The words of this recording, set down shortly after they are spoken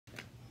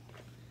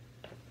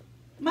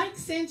Mike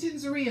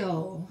Sanyshn's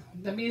Reel.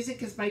 The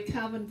music is by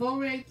Calvin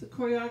Volreg. The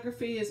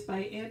choreography is by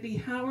Andy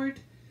Howard.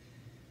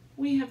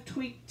 We have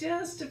tweaked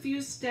just a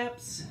few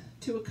steps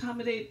to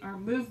accommodate our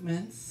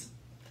movements,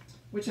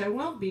 which I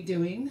won't be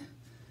doing.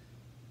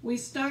 We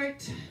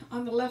start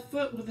on the left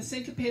foot with a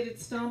syncopated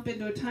stomp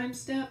into a time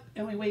step,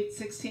 and we wait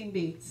 16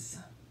 beats.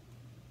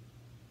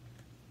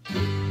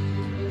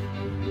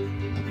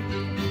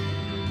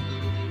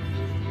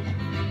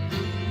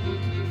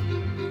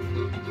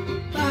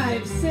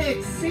 5,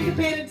 6,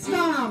 syncopated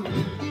stomp,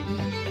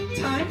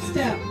 time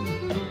step,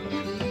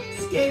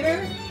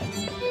 skater,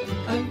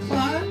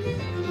 unclog,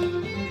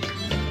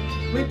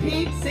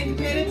 repeat,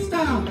 syncopated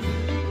stomp,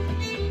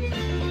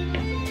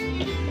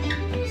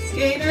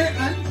 skater,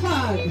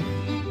 unclog,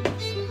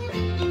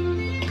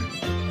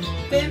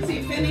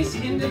 fancy finish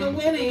into the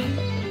whinny,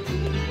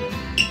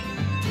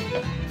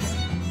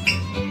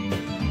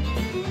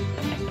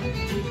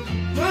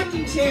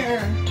 rocking chair,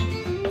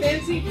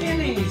 fancy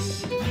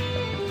finish,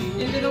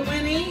 into the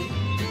whinny,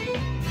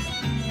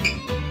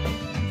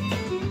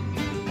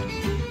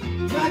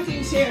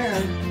 rocking chair,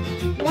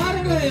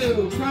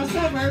 Waterloo,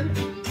 crossover,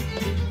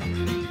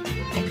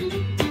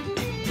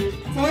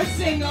 4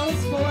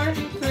 singles, 4,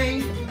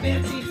 3,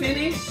 fancy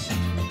finish,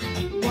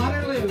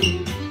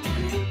 Waterloo,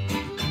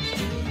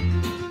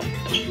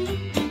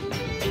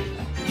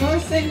 4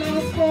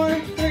 singles, 4,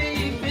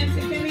 3,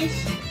 fancy finish,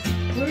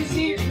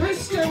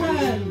 Rooster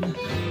run,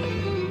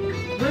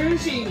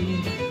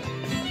 Rougie,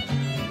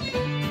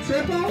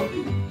 triple,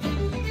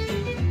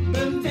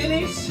 boom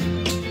finish,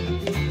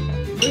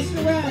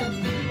 Rooster run,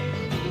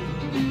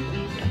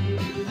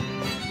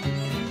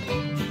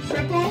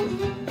 triple,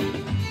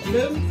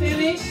 boom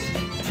finish,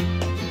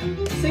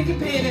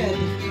 syncopated,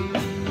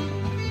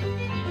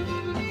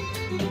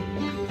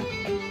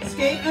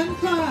 skate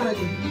unclog,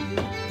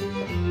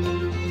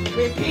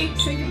 repeat,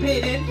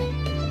 syncopated,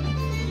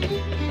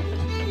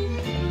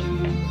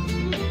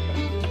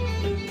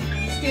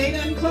 skate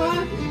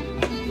unclog,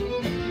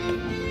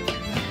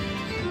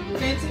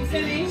 fancy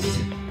finish,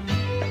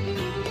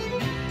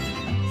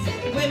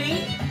 whinny,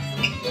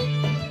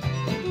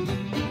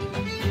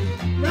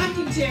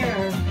 rocking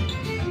chair,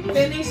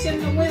 finish in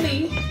the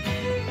whinny,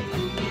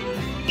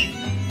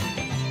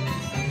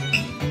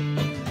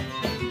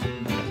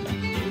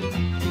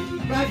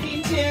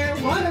 rocking chair,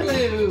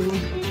 Waterloo,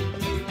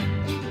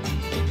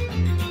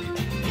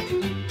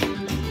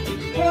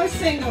 4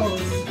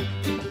 singles,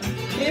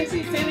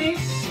 fancy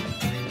finish,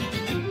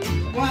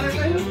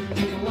 Waterloo,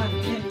 1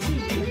 and 2,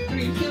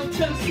 3, heel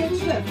toe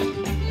switch lift,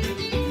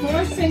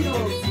 4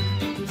 singles,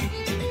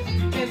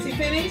 fancy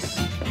finish,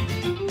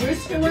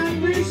 Rooster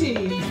run,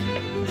 Rougie,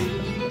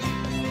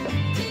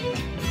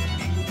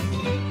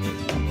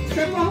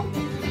 triple,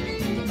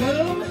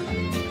 boom,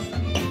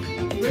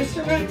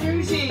 Rooster run,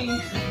 Rougie,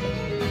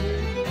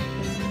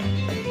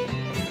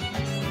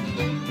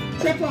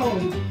 triple,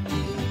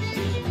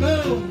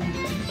 boom,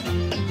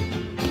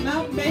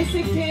 mountain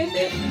basic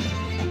tandem,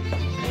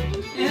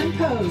 and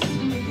post.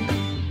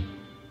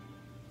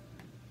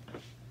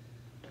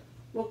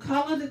 We'll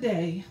call it a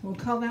day. We'll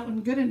call that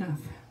one good enough.